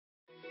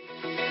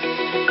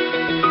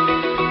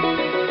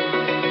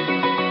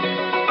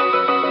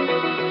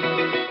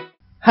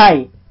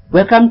Hi,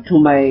 welcome to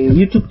my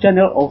YouTube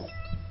channel of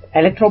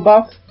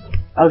Electrobuff.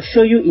 I'll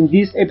show you in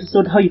this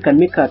episode how you can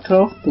make a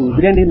 12 to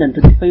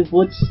 325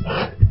 volts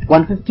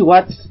 150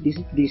 watts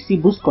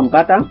DC boost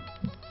converter.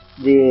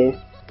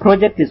 The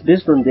project is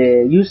based on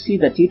the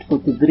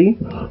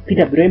UC3843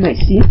 PWM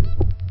IC.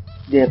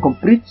 The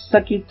complete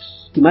circuit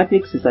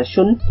schematics is as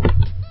shown.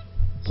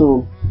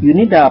 So you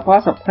need a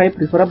power supply,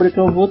 preferably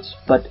 12 volts,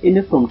 but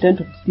any from 10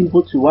 to 15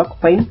 volts will work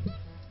fine.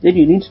 Then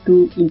you need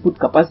two input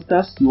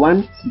capacitors,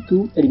 C1,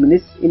 C2,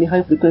 eliminates any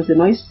high frequency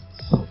noise.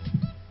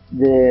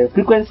 The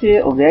frequency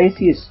of the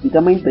IC is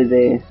determined by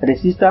the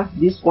resistor,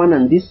 this one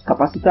and this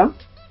capacitor.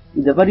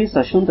 In the values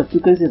are shown, the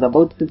frequency is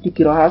about 50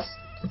 kHz,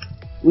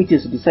 which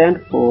is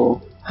designed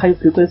for high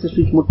frequency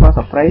switch mode power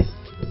supplies.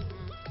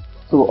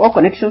 So all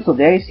connections of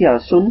the IC are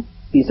shown.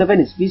 Pin 7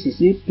 is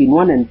VCC, pin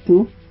 1 and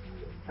 2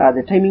 are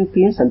the timing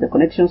pins, and the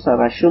connections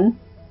are shown.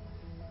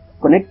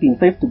 Connect pin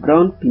 5 to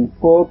ground, pin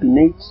 4, pin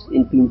 8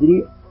 and pin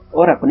 3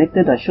 all are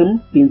connected as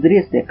shown. Pin 3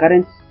 is the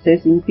current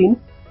sensing pin,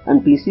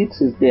 and pin 6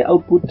 is the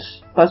output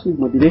pulse width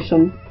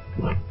modulation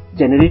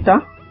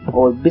generator,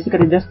 or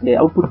basically just the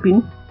output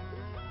pin.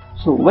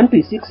 So when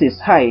pin 6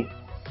 is high,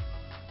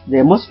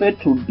 the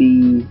MOSFET will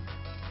be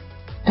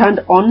turned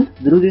on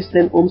through this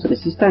 10 ohms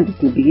resistor, and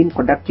it will begin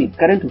conducting.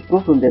 Current will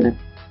flow from the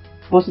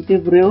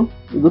positive rail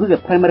through the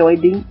primary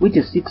winding, which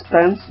is 6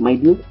 turns,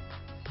 mind you.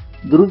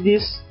 Through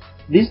this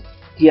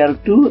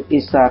TR2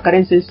 is a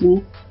current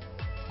sensing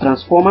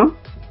transformer,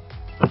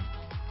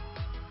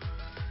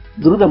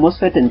 through the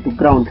MOSFET and to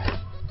ground.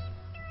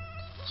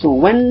 So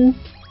when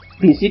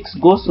pin 6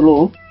 goes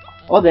low,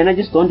 all the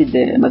energy stored in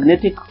the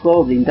magnetic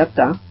core of the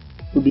inductor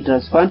will be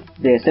transferred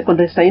to the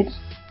secondary side.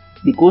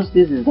 Because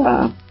this is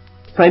a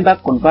prime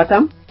back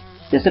converter,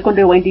 the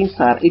secondary windings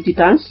are 80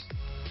 turns,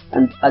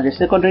 and at the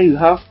secondary you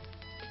have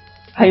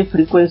high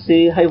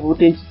frequency, high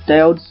voltage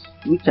diodes,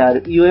 which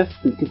are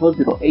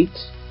UF5408.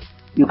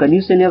 You can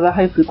use any other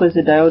high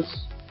frequency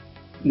diodes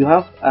you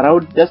have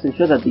around, just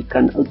ensure that they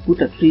can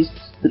output at least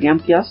 3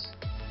 amperes.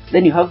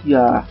 Then you have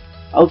your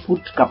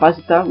output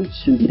capacitor, which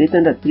should be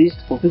rated at least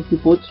for 50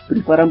 volts,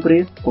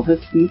 preferably for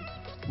 50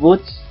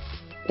 volts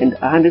and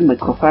 100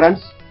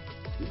 microfarads.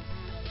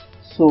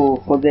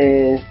 So for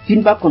the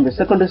feedback on the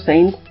secondary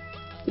side,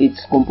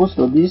 it's composed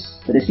of this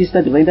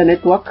resistor divider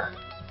network.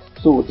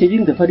 So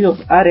changing the value of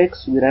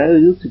Rx will allow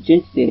you to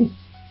change the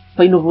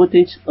final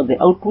voltage of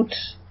the output,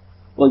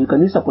 or you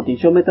can use a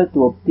potentiometer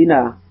to obtain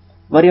a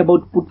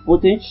variable output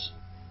voltage.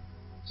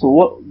 So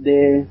what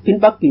the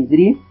feedback pin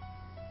 3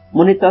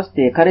 monitors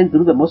the current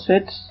through the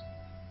MOSFET.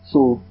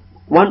 So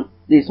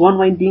there is one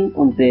winding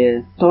on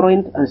the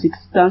toroid and 6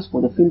 turns for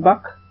the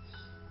feedback.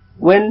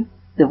 When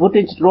the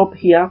voltage drop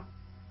here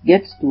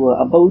gets to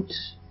about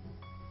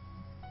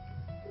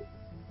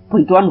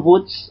 0.1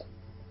 volts,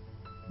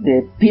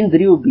 the pin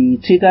 3 will be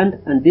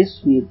triggered, and this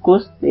will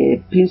cause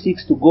the pin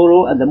 6 to go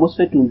low, and the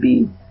MOSFET will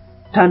be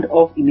turned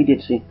off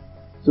immediately.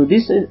 So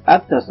this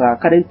acts as a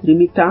current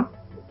limiter,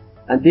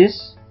 and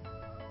this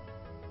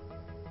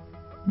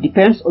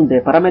depends on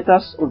the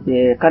parameters of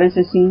the current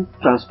sensing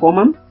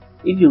transformer.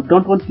 If you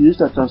don't want to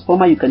use a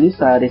transformer, you can use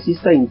a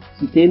resistor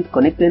incident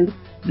connected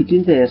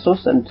between the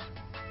source and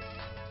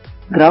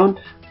ground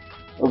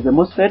of the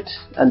MOSFET,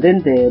 and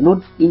then the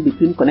node in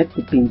between connect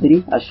to pin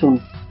 3 as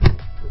shown.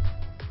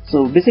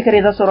 So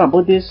basically that's all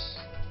about this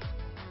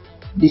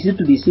DC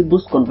to DC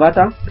boost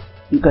converter.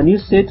 You can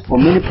use it for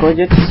many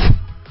projects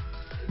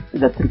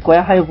that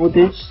require high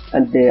voltage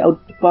and the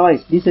output power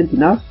is decent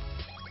enough.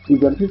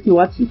 With 150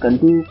 watts you can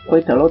do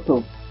quite a lot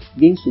of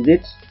things with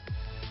it.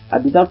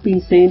 And without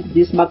being said,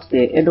 this marks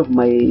the end of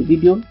my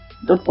video.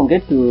 Don't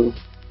forget to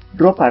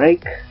drop a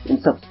like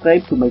and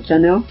subscribe to my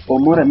channel for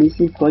more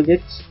amazing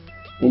projects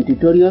and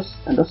tutorials,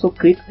 and also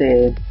click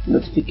the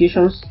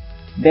notifications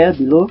bell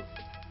below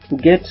to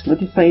get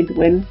notified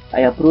when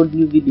I upload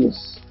new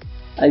videos.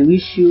 I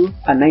wish you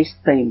a nice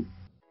time.